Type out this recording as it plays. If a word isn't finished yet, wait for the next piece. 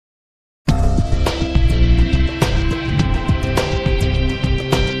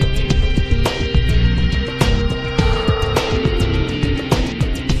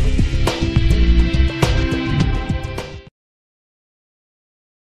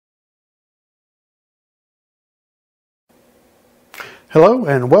Hello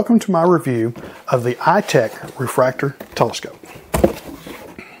and welcome to my review of the iTek refractor telescope.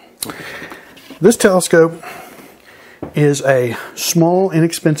 This telescope is a small,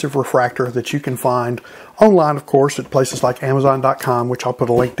 inexpensive refractor that you can find online, of course, at places like Amazon.com, which I'll put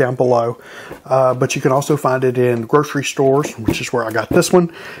a link down below. But you can also find it in grocery stores, which is where I got this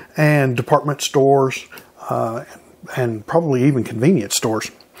one, and department stores, and probably even convenience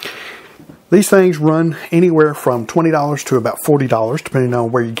stores. These things run anywhere from $20 to about $40, depending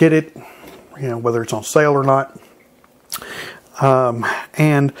on where you get it, whether it's on sale or not.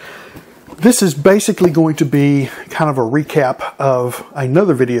 And this is basically going to be kind of a recap of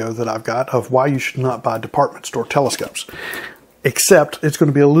another video that I've got of why you should not buy department store telescopes, except it's going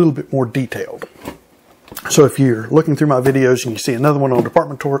to be a little bit more detailed. So if you're looking through my videos and you see another one on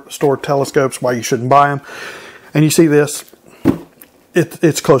department store telescopes, why you shouldn't buy them, and you see this,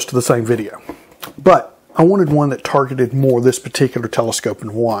 it's close to the same video. But I wanted one that targeted more this particular telescope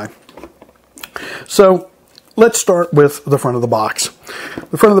and why. So let's start with the front of the box.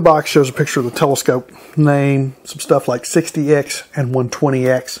 The front of the box shows a picture of the telescope name, some stuff like 60X and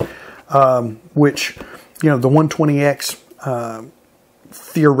 120X, which, the 120X,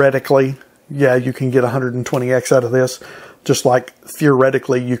 theoretically, yeah, you can get 120X out of this, just like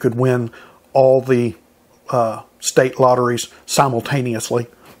theoretically you could win all the state lotteries simultaneously.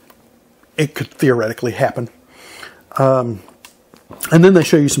 It could theoretically happen. And then they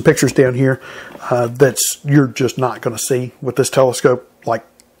show you some pictures down here you're just not going to see with this telescope, like,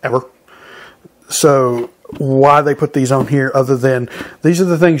 ever. So why they put these on here, other than these are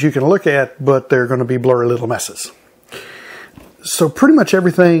the things you can look at, but they're going to be blurry little messes. So pretty much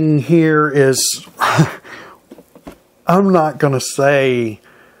everything here is, I'm not going to say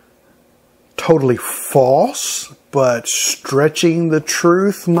totally false, but stretching the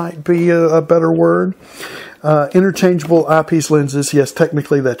truth might be a better word. Interchangeable eyepiece lenses, yes,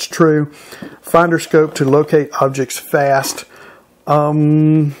 technically that's true. Finder scope to locate objects fast.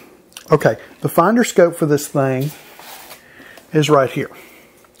 Okay, the finder scope for this thing is right here.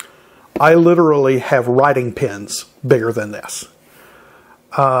 I literally have writing pens bigger than this.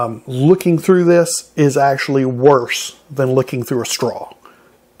 Looking through this is actually worse than looking through a straw.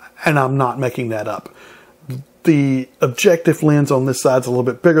 And I'm not making that up. The objective lens on this side is a little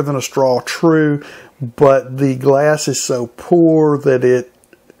bit bigger than a straw, true, but the glass is so poor that it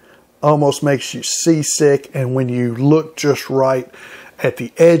almost makes you seasick, and when you look just right at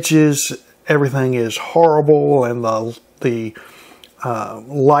the edges, everything is horrible, and the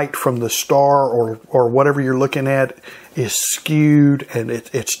light from the star or whatever you're looking at is skewed, and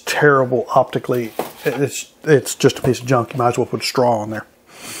it's terrible optically. It's just a piece of junk. You might as well put a straw on there.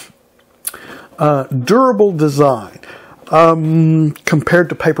 Durable design. Compared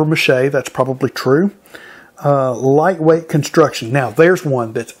to paper mache, that's probably true. Lightweight construction. Now, there's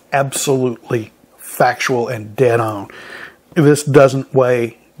one that's absolutely factual and dead on. This doesn't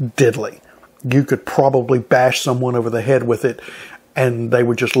weigh diddly. You could probably bash someone over the head with it, and they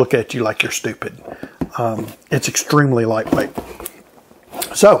would just look at you like you're stupid. It's extremely lightweight.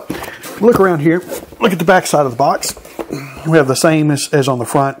 So, look around here. Look at the back side of the box. We have the same as on the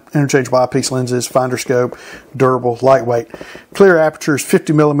front. Interchangeable eyepiece lenses, finder scope, durable, lightweight. Clear aperture is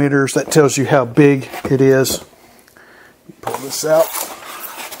 50 millimeters. That tells you how big it is. Pull this out.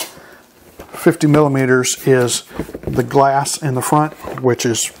 50 millimeters is the glass in the front, which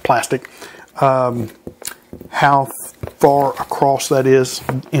is plastic. How far across that is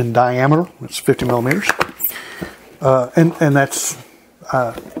in diameter, it's 50 millimeters. And that's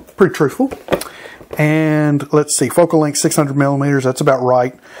pretty truthful. And let's see, focal length 600 millimeters, that's about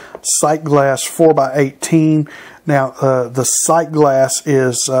right. Sight glass 4x18. Now, the sight glass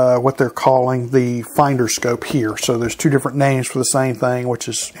is what they're calling the finder scope here. So there's two different names for the same thing, which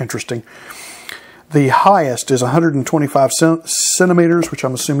is interesting. The highest is 125 centimeters, which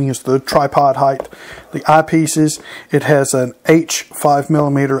I'm assuming is the tripod height. The eyepieces, it has an H5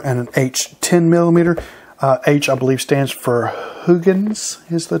 millimeter and an H10 millimeter. H, I believe, stands for Huygens,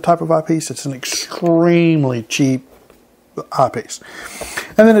 is the type of eyepiece. It's an extremely cheap eyepiece.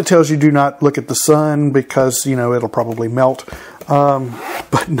 And then it tells you do not look at the sun because, it'll probably melt.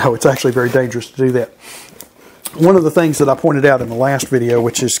 But no, it's actually very dangerous to do that. One of the things that I pointed out in the last video,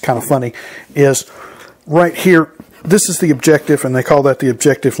 which is kind of funny, is right here, this is the objective, and they call that the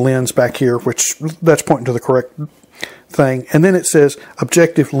objective lens back here, which that's pointing to the correct thing. And then it says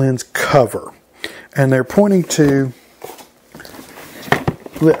objective lens cover. And they're pointing to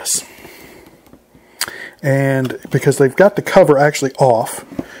this. And because they've got the cover actually off,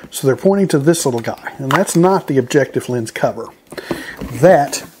 so they're pointing to this little guy. And that's not the objective lens cover.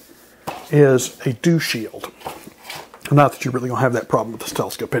 That is a dew shield. Not that you're really going to have that problem with this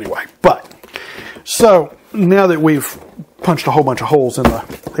telescope anyway. But, so, now that we've punched a whole bunch of holes in the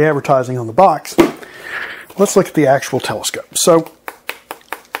advertising on the box, let's look at the actual telescope. So,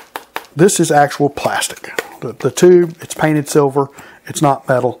 this is actual plastic. The tube, it's painted silver. It's not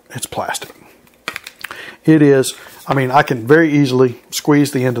metal. It's plastic. It is, I mean, I can very easily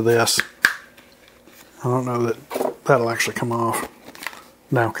squeeze the end of this. I don't know that that'll actually come off.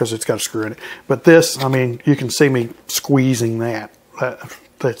 No, because it's got a screw in it. But this, I mean, you can see me squeezing that.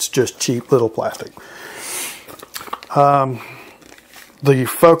 That's just cheap little plastic. The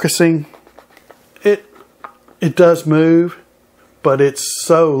focusing, it does move, but it's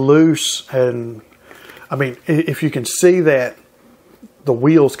so loose. And I mean, if you can see that the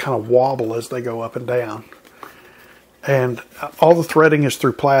wheels kind of wobble as they go up and down. And all the threading is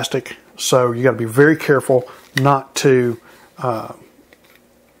through plastic, so you got to be very careful not to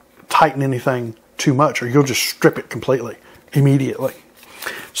tighten anything too much, or you'll just strip it completely immediately.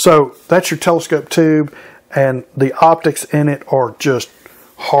 So that's your telescope tube, and the optics in it are just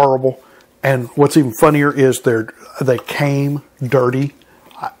horrible. And what's even funnier is they came dirty.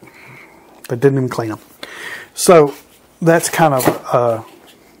 They didn't even clean them. So that's kind of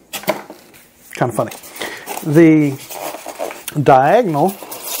funny. The diagonal,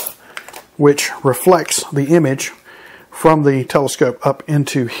 which reflects the image from the telescope up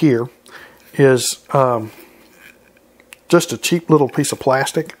into here, is just a cheap little piece of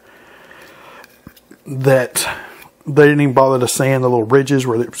plastic that they didn't even bother to sand the little ridges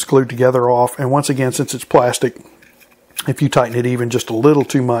where it was glued together off. And once again, since it's plastic, if you tighten it even just a little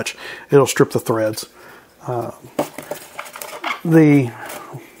too much, it'll strip the threads. Yeah,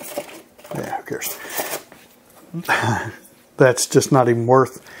 who cares? That's just not even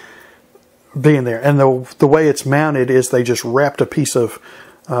worth being there. And the way it's mounted is they just wrapped a piece of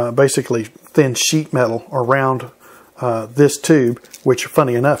basically thin sheet metal around this tube, which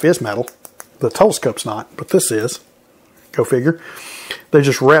funny enough is metal. The telescope's not, but this is. Go figure. They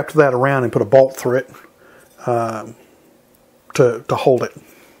just wrapped that around and put a bolt through it to hold it.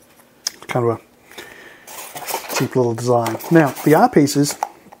 Kind of a cheap little design. Now, the eyepieces,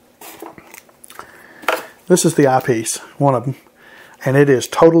 this is the eyepiece, one of them, and it is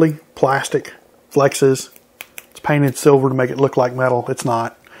totally plastic, flexes. It's painted silver to make it look like metal. It's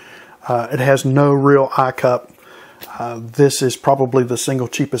not. It has no real eye cup. This is probably the single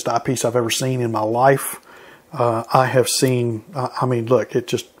cheapest eyepiece I've ever seen in my life. I have seen, I mean, look, it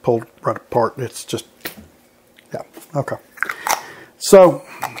just pulled right apart. It's just, yeah, okay. So,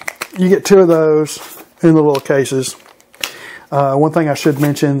 you get two of those in the little cases. One thing I should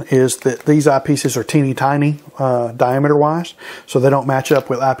mention is that these eyepieces are teeny tiny diameter-wise, so they don't match up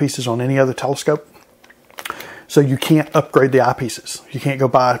with eyepieces on any other telescope. So you can't upgrade the eyepieces. You can't go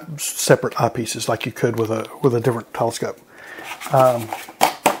buy separate eyepieces like you could with a different telescope.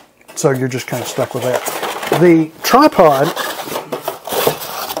 So you're just kind of stuck with that. The tripod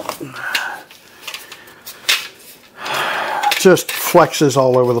just flexes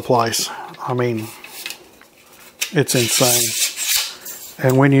all over the place. I mean, it's insane.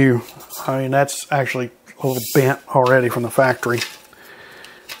 And when you, I mean, that's actually a little bent already from the factory.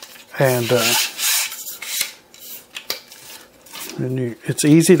 And it's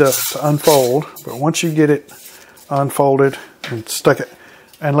easy to unfold, but once you get it unfolded and stuck it,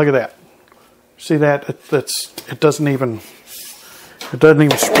 and look at that. See that? It doesn't even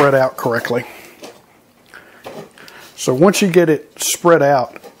spread out correctly. So once you get it spread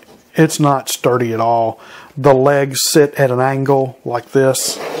out, it's not sturdy at all. The legs sit at an angle like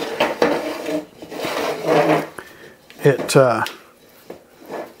this.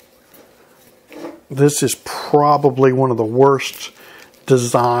 This is probably one of the worst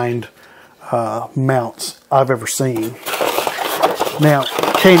designed mounts I've ever seen. Now,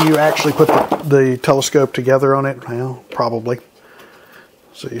 can you actually put the telescope together on it? Well, probably.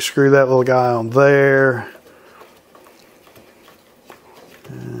 So you screw that little guy on there.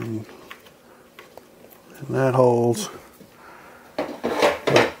 And that holds.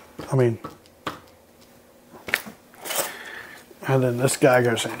 But, I mean, and then this guy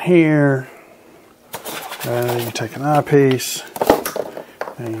goes in here. And then you take an eyepiece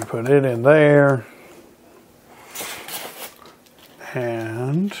and you put it in there.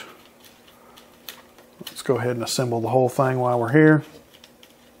 And let's go ahead and assemble the whole thing while we're here.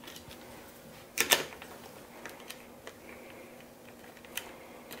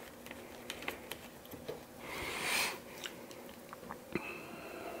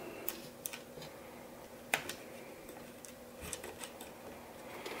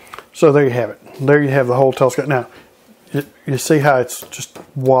 So there you have it. There you have the whole telescope. Now, you see how it's just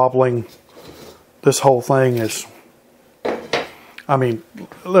wobbling. This whole thing is I mean,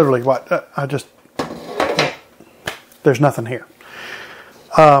 literally, there's nothing here.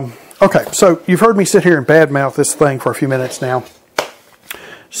 Okay, so you've heard me sit here and badmouth this thing for a few minutes now.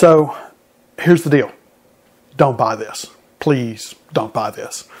 So here's the deal. Don't buy this. Please don't buy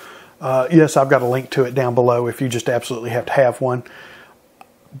this. Yes, I've got a link to it down below if you just absolutely have to have one.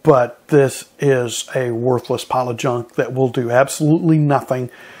 But this is a worthless pile of junk that will do absolutely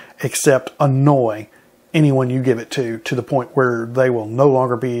nothing except annoy anyone you give it to the point where they will no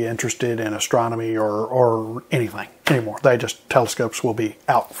longer be interested in astronomy or anything anymore. Telescopes will be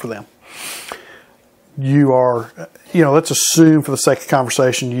out for them. Let's assume for the sake of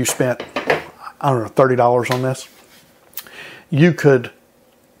conversation you spent, I don't know, $30 on this. You could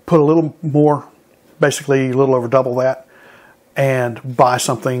put a little more, basically a little over double that, and buy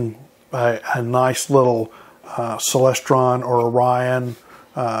something, a nice little Celestron or Orion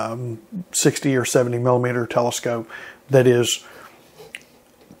 60 or 70 millimeter telescope that is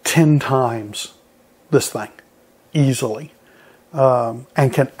 10 times this thing easily,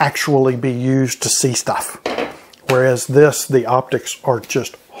 and can actually be used to see stuff. Whereas the optics are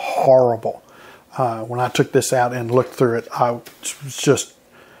just horrible. When I took this out and looked through it, I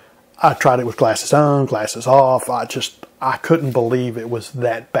tried it with glasses on, glasses off. I couldn't believe it was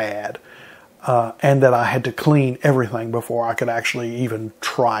that bad. And that I had to clean everything before I could actually even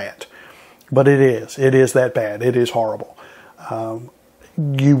try it. But it is that bad. It is horrible.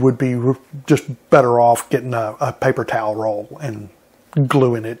 You would be just better off getting a paper towel roll and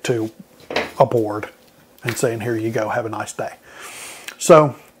gluing it to a board and saying, here you go, have a nice day.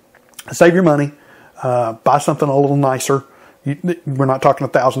 So save your money, buy something a little nicer. We're not talking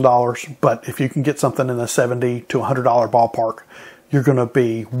 $1,000, but if you can get something in the $70 to $100 ballpark, you're going to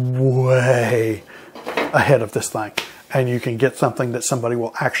be way ahead of this thing. And you can get something that somebody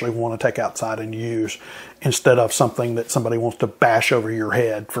will actually want to take outside and use instead of something that somebody wants to bash over your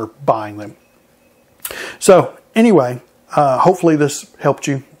head for buying them. So anyway, hopefully this helped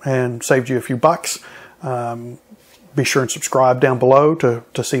you and saved you a few bucks. Be sure and subscribe down below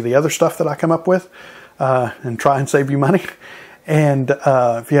to see the other stuff that I come up with and try and save you money. And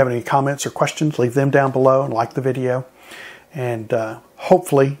if you have any comments or questions, leave them down below and like the video. And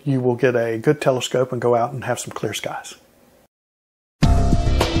hopefully you will get a good telescope and go out and have some clear skies.